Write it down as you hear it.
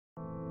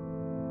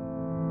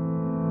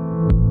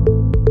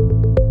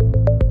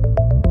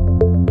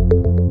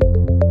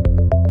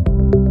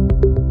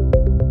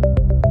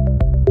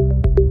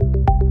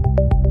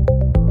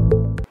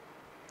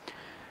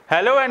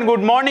Hello and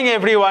good morning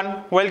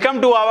everyone. Welcome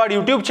to our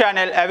YouTube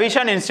channel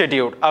Avision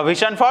Institute, a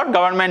vision for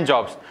government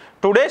jobs.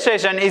 Today's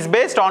session is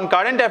based on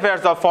current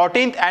affairs of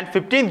 14th and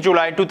 15th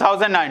July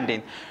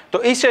 2019.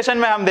 तो इस session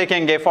में हम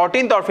देखेंगे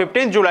 14th और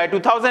 15th जुलाई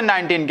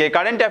 2019 के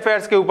current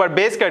affairs के ऊपर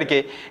base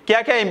करके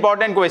क्या क्या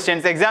इंपॉर्टेंट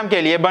क्वेश्चंस एग्जाम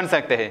के लिए बन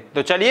सकते हैं।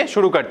 तो चलिए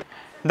शुरू करते हैं।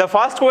 The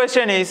first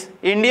question is,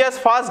 India's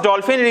first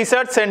dolphin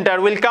research center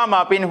will come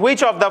up in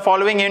which of the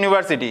following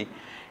university?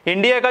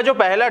 India का जो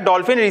पहला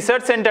डॉल्फिन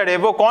रिसर्च सेंटर है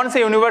वो कौन सी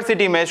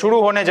यूनिवर्सिटी में शुरू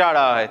होने जा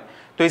रहा है?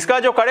 तो इसका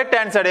जो करेक्ट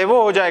आंसर है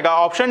वो हो जाएगा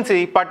option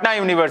C, Patna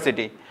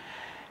university.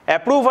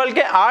 Approval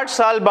के 8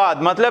 साल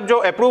बाद, मतलब जो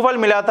अप्रूवल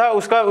मिला था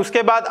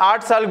उसके बाद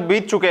 8 साल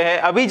बीत चुके हैं,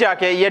 अभी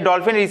जाके ये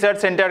डॉल्फिन रिसर्च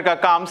सेंटर का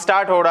काम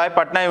स्टार्ट हो रहा है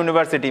पटना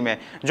यूनिवर्सिटी में,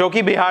 जो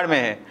कि बिहार में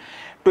है।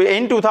 तो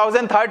इन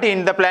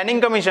 2013 द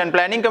प्लानिंग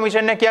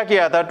कमीशन ने क्या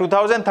किया था?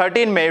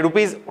 2013 में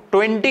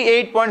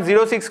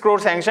 ₹28.06 करोड़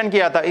सैंक्शन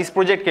किया था इस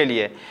प्रोजेक्ट के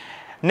लिए।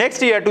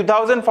 नेक्स्ट ईयर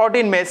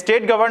 2014 में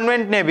स्टेट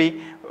गवर्नमेंट ने भी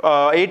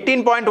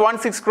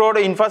 18.16 करोड़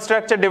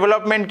इंफ्रास्ट्रक्चर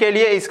डेवलपमेंट के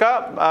लिए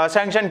इसका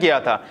सैंक्शन किया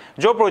था,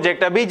 जो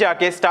प्रोजेक्ट अभी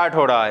जाके स्टार्ट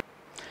हो रहा है।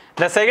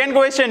 The second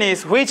question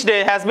is, which day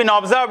has been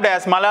observed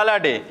as Malala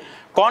day?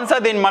 कौन सा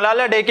दिन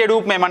मलाला डे के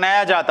रूप में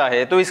मनाया जाता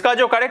है? तो इसका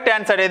जो करेक्ट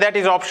आंसर है दैट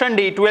इज ऑप्शन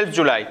डी, 12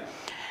 जुलाई।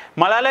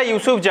 मलाला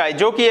यूसुफजाई,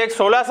 जो कि एक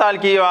 16 साल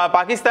की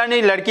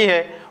पाकिस्तानी लड़की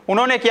है,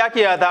 उन्होंने क्या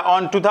किया था?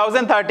 ऑन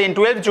 2013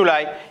 12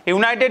 जुलाई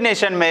यूनाइटेड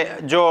नेशन में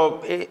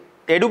जो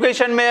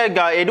एडुकेशन में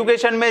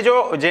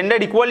जो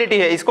जेंडर इक्वालिटी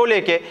है इसको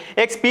लेके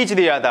एक स्पीच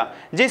दिया था,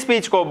 जिस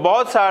स्पीच को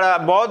बहुत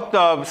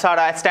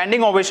सारा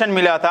स्टैंडिंग ओवेशन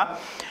मिला था।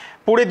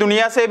 पूरी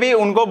दुनिया से भी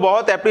उनको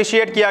बहुत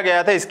अप्रिशिएट किया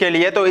गया था इसके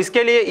लिए। तो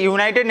इसके लिए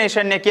यूनाइटेड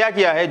नेशन ने क्या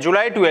किया है,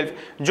 जुलाई 12,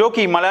 जो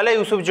कि मलाला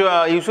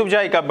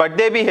यूसुफजाई का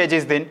बर्थडे भी है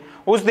जिस दिन,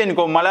 उस दिन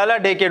को मलाला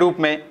डे के रूप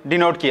में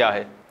डिनोट किया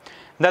है।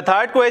 The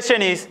third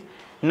question is,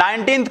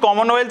 19th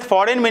Commonwealth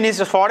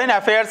foreign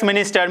affairs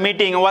minister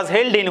meeting was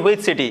held in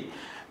which city?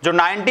 जो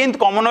 19th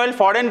Commonwealth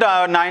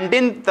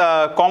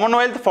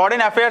foreign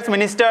affairs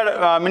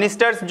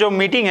ministers जो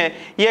मीटिंग है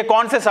ये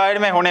कौन से शहर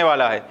में होने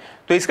वाला है?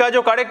 तो इसका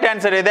जो करेक्ट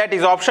आंसर है दैट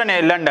इज ऑप्शन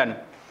है, लंदन।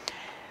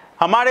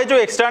 हमारे जो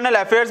एक्सटर्नल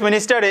अफेयर्स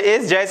मिनिस्टर है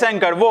एस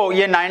जयशंकर, वो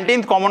ये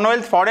 19th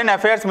Commonwealth foreign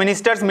affairs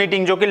ministers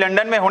meeting जो कि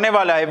लंदन में होने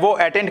वाला है वो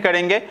अटेंड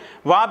करेंगे।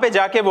 वहाँ पे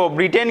जाके वो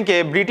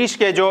ब्रिटिश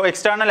के जो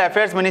एक्सटर्नल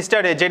अफेयर्स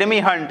मिनिस्टर है जेरेमी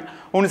हंट,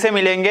 उनसे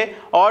मिलेंगे,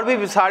 और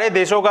भी सारे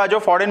देशों का जो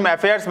फॉरेन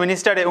अफेयर्स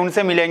मिनिस्टर है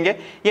उनसे मिलेंगे।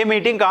 ये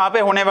मीटिंग कहाँ पे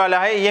होने वाला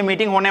है? ये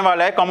मीटिंग होने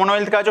वाला है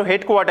कॉमनवेल्थ का जो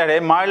हेडक्वार्टर है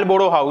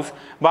मार्लबोरो हाउस,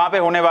 वहाँ पे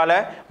होने वाला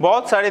है।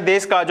 बहुत सारे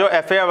देश का जो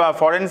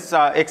फॉरेन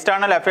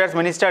एक्सटर्नल अफेयर्स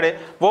मिनिस्टर है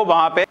वो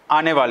वहाँ पे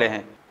आने वाले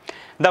हैं।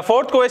 The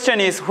fourth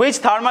question is, which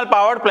thermal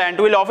power plant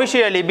will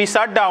officially be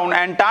shut down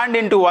and turned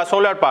into a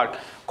solar park?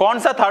 कौन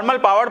सा थर्मल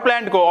पावर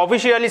प्लांट को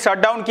ऑफिशियली शट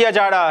डाउन किया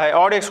जा रहा है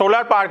और एक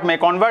सोलर पार्क में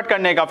कन्वर्ट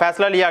करने का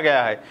फैसला लिया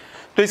गया है?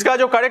 तो इसका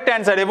जो करेक्ट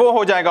आंसर है वो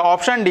हो जाएगा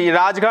option D,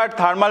 Rajghat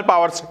thermal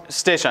power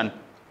station.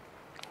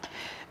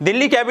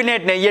 Delhi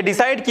cabinet ने ये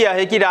डिसाइड किया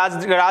है कि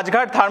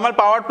राजघाट थर्मल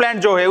पावर प्लांट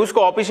जो है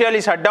उसको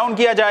ऑफिशियली शट डाउन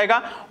किया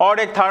जाएगा और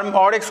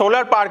एक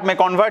सोलर पार्क में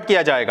कन्वर्ट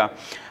किया जाएगा।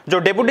 जो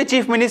डेप्यूटी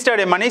चीफ मिनिस्टर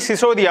है मनीष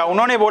सिसोदिया,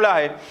 उन्होंने बोला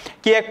है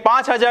कि एक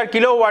 5000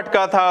 किलोवाट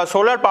का था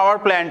सोलर पावर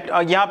प्लांट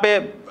यहाँ पे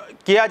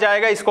किया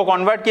जाएगा, इसको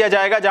कन्वर्ट किया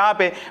जाएगा, जहाँ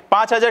पे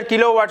 5000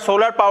 किलोवाट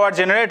सोलर पावर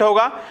जनरेट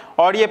होगा,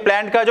 और ये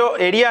प्लांट का जो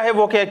एरिया है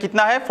वो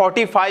कितना है?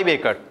 45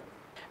 एकड़।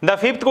 The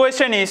fifth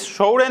question is,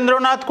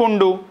 Soumendronath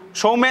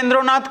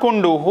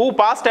Kundu, who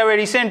passed away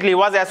recently,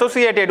 was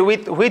associated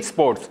with which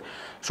sports?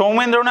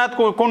 Soumendranath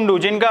Kundu,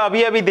 जिनका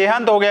अभी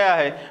देहांत हो गया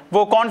है,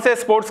 वो कौन से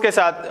स्पोर्ट्स के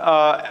साथ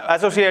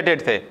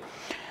एसोसिएटेड थे?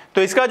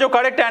 तो इसका जो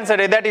करेक्ट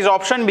आंसर है that is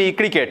option B,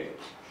 cricket.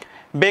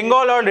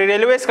 Bengal और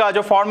रेलवेज का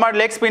जो फॉर्मर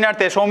लेग स्पिनर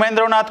थे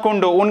सौमेंद्रनाथ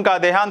कुंडू, उनका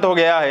देहांत हो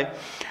गया है।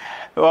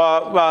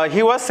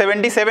 He was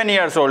 77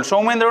 years old.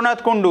 Soumendranath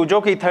Kundu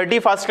जो कि 30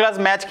 फर्स्ट क्लास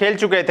मैच खेल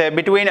चुके थे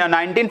बिटवीन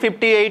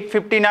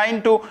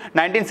 1958-59 टू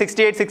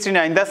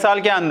 1968-69, 10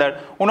 साल के अंदर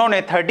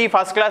उन्होंने 30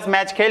 फर्स्ट क्लास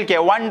मैच खेल के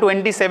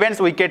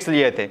 127 विकेट्स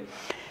लिए थे।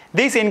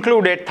 This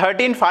included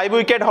 13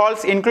 5-wicket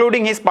hauls,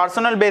 including his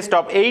personal best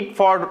of 8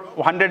 for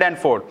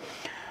 104.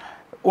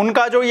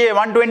 उनका जो ये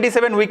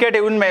 127 विकेट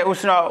है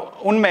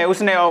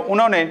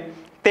उन्होंने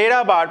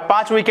 13 बार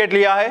 5 विकेट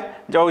लिया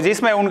है, जो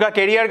जिसमें उनका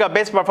कैरियर का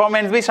बेस्ट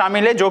परफॉर्मेंस भी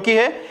शामिल है, जो कि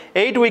है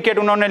 8 विकेट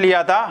उन्होंने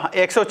लिया था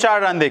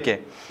 104 रन देके।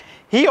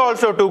 He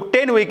also took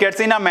 10 wickets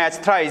in a match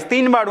thrice.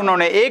 3 बार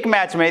उन्होंने एक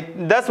मैच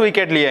में 10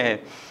 विकेट लिए हैं।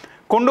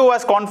 Kundu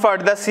was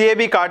conferred the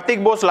CAB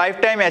Kartik Bose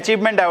lifetime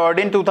achievement award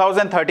in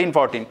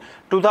 2013-14।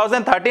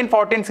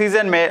 2013-14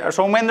 season में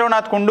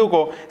सौमेंद्रनाथ कुंडू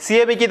को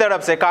CAB की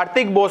तरफ से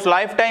Kartik Bose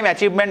lifetime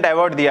achievement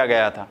award दिया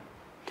गया था।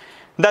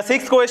 The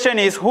sixth question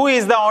is, who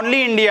is the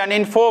only Indian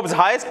in Forbes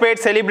highest paid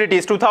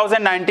celebrities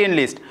 2019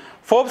 list?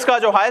 Forbes का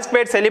जो हाईएस्ट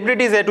पेड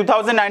सेलिब्रिटीज है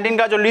 2019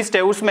 का जो लिस्ट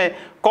है उसमें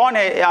कौन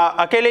है,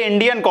 अकेले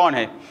इंडियन कौन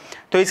है?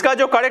 तो इसका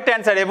जो करेक्ट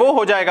आंसर है वो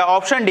हो जाएगा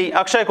option D,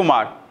 Akshay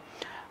Kumar.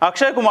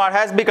 Akshay Kumar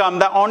has become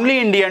the only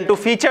Indian to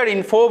feature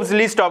in Forbes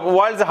list of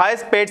world's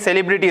highest paid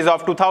celebrities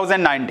of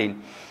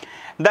 2019.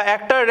 The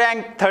actor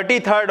ranked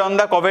 33rd on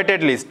the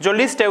coveted list. जो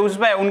लिस्ट है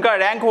उसमें उनका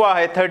rank हुआ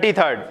है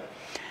 33rd।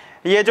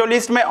 ये जो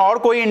list में और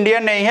कोई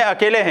इंडियन नहीं है,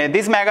 अकेले हैं।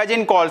 This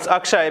magazine calls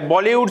Akshay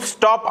Bollywood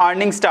top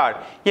earning star.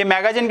 ये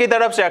मैगजीन की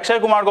तरफ से अक्षय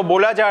कुमार को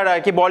बोला जा रहा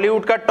है कि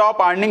बॉलीवुड का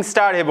टॉप अर्निंग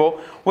स्टार है वो,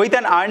 with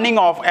N earning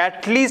of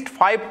at least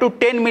 5 to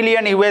 10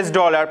 million $US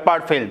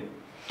पर फिल्म।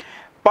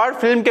 पर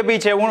फिल्म के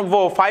पीछे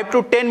वो 5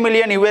 to 10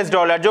 मिलियन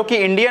 $US, जो कि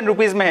इंडियन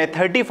रुपीज में है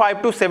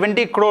 35 to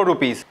 70 crore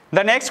rupees.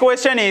 The next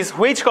question is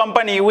which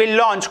company will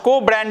launch को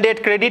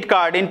branded credit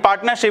card in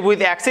partnership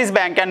with axis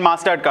bank and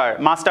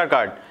master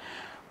card.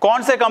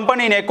 कौन से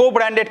कंपनी ने को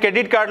ब्रांडेड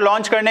क्रेडिट कार्ड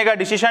लॉन्च करने का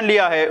डिसीजन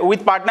लिया है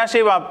with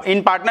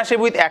partnership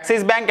with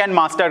axis bank and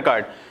master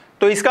card?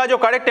 तो इसका जो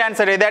करेक्ट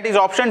आंसर है that is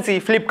option C,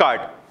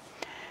 Flipkart.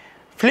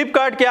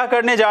 Flipkart क्या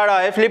करने जा रहा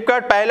है?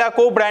 फ्लिपकार्ट पहला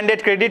को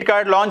ब्रांडेड क्रेडिट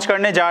कार्ड लॉन्च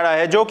करने जा रहा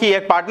है, जो कि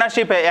एक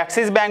पार्टनरशिप है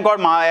एक्सिस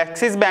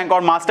बैंक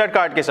और मास्टर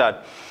कार्ड के साथ।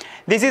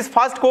 This is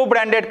first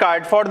co-branded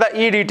card for the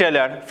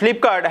e-retailer.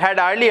 Flipkart had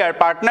earlier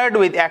partnered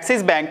with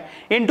Axis Bank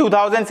in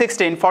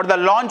 2016 for the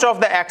launch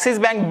of the Axis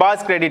Bank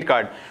Buzz credit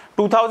card.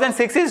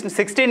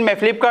 2016 में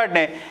फ्लिपकार्ट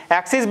ने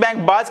axis bank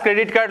बाज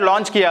credit card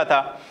launch किया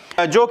था,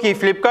 जो कि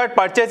Flipkart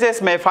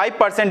purchases में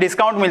 5%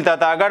 discount मिलता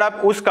था अगर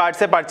आप उस कार्ड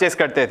से परचेस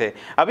करते थे।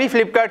 अभी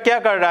फ्लिपकार्ट क्या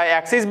कर रहा है,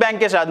 एक्सिस बैंक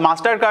के साथ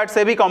मास्टर कार्ड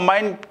से भी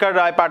कंबाइन कर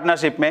रहा है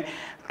पार्टनरशिप में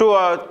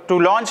to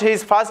launch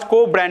his first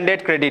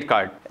co-branded credit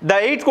card. The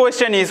eighth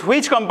question is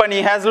which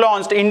company has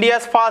launched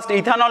India's first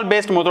ethanol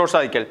based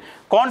motorcycle?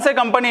 कौन से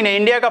कंपनी ने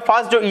इंडिया का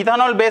फर्स्ट जो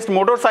इथेनॉल बेस्ड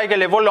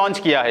मोटरसाइकिल है वो लॉन्च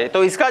किया है?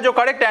 तो इसका जो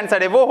करेक्ट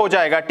आंसर है वो हो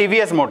जाएगा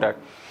TVS motor.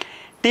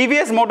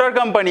 TVS motor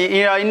company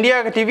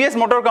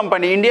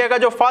India का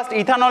जो फर्स्ट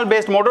इथेनॉल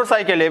बेस्ड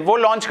मोटरसाइकिल है वो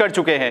लॉन्च कर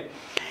चुके हैं।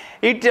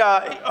 It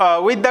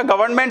with the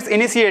government's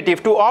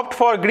initiative to opt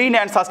for green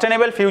and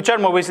sustainable future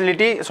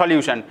mobility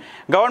solution.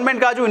 Government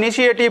का जो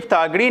इनिशिएटिव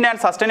था green and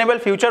sustainable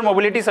future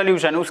mobility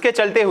solution, उसके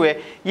चलते हुए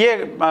ये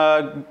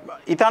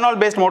इथेनॉल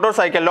बेस्ड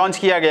मोटरसाइकिल लॉन्च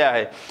किया गया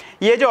है।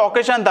 ये जो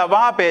ओकेशन था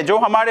वहाँ पे जो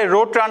हमारे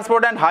road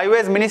transport and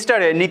highways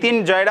minister है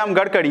नितिन जयराम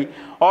गडकरी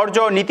और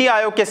जो नीति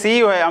आयोग के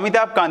सीईओ है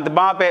अमिताभ कांत,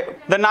 वहाँ पे।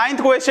 The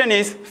ninth question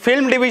is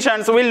film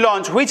divisions will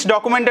launch which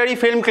documentary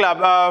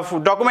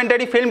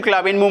film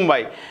club in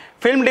Mumbai.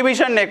 Film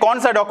division ने कौन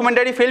सा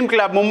डॉक्यूमेंटरी फिल्म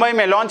क्लब मुंबई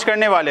में लॉन्च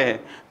करने वाले हैं?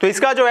 तो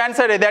इसका जो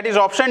आंसर है that is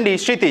option D,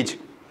 Kshitij.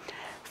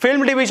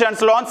 Film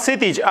divisions launched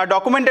Kshitij, a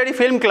documentary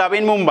film club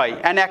in Mumbai.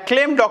 An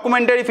acclaimed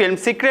documentary film,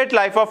 Secret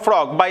Life of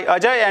Frog by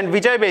Ajay and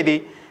Vijay Bedi,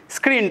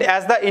 screened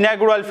as the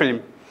inaugural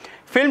film.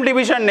 Film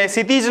division ने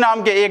क्षितिज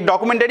नाम के एक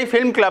documentary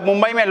film club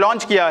Mumbai में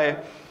launch किया है,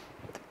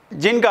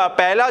 जिनका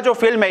पहला जो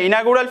फिल्म है,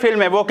 इनॉग्रेल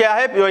फिल्म है, वो क्या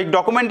है? जो एक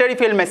डॉक्यूमेंटरी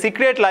फिल्म है,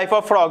 secret life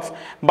of frogs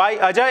bye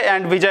Ajay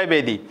and Vijay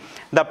Bedi.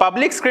 The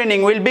public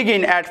screening will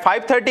begin eight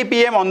 5:30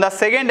 PM on the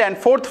second and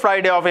fourth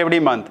Friday of every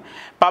month.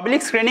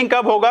 Public screening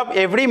कब होगा?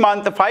 Every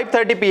month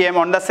 5:30 PM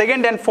on the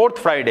second and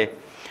fourth Friday.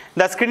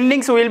 The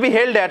screenings will be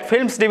held at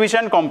films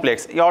division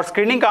complex. और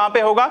screening कहाँ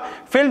पे होगा?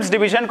 Films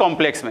division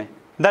complex में।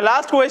 The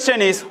last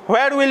question is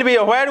where will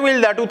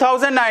the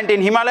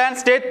 2019 Himalayan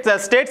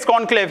States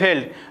Conclave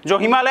held? जो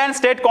Himalayan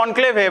state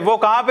conclave है वो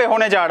कहाँ पे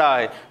होने जा रहा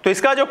है? तो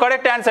इसका जो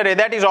करेक्ट आंसर है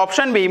that is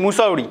option B,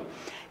 मुसौरी।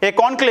 A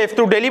conclave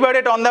to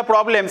deliberate on the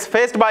problems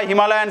faced by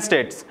Himalayan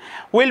states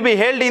will be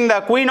held in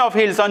the Queen of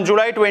Hills on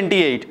July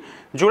 28.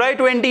 जुलाई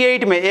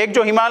 28 में एक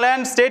जो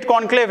हिमालयन स्टेट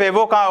कॉन्क्लेव है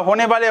वो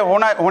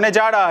होने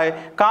जा रहा है।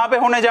 कहाँ पे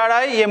होने जा रहा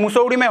है? ये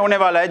मुसौरी में होने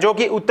वाला है, जो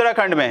कि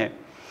उत्तराखंड में है।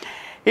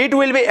 It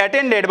will be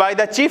attended by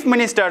the chief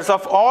ministers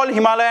of all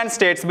Himalayan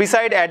states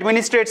beside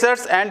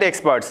administrators and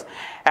experts.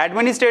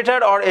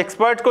 Administrator और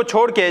एक्सपर्ट को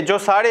छोड़ के जो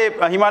सारे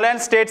हिमालयन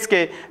स्टेट्स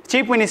के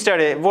चीफ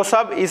मिनिस्टर है वो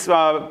सब इस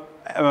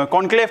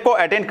कॉन्क्लेव को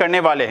अटेंड करने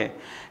वाले हैं।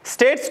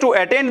 States to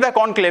attend the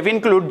conclave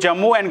include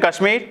Jammu and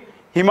Kashmir,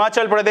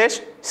 Himachal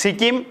Pradesh,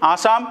 Sikkim,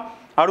 Assam,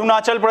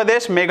 Arunachal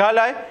Pradesh,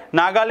 Meghalaya,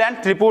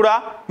 Nagaland,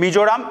 Tripura,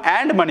 Mizoram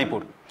and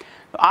Manipur.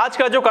 आज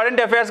का जो करंट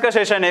अफेयर्स का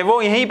सेशन है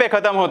वो यहीं पे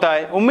खत्म होता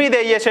है। उम्मीद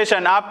है ये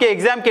सेशन आपके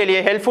एग्जाम के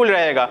लिए हेल्पफुल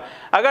रहेगा।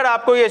 अगर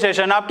आपको ये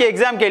सेशन आपके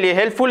एग्जाम के लिए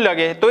हेल्पफुल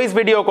लगे तो इस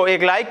वीडियो को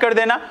एक लाइक कर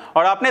देना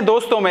और अपने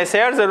दोस्तों में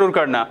शेयर जरूर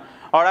करना।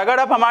 और अगर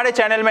आप हमारे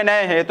चैनल में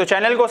नए हैं तो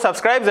चैनल को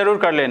सब्सक्राइब जरूर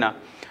कर लेना।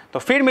 तो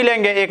फिर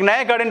मिलेंगे एक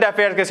नए करंट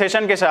अफेयर के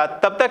सेशन के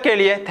साथ। तब तक के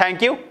लिए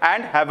thank you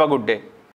and have a good day.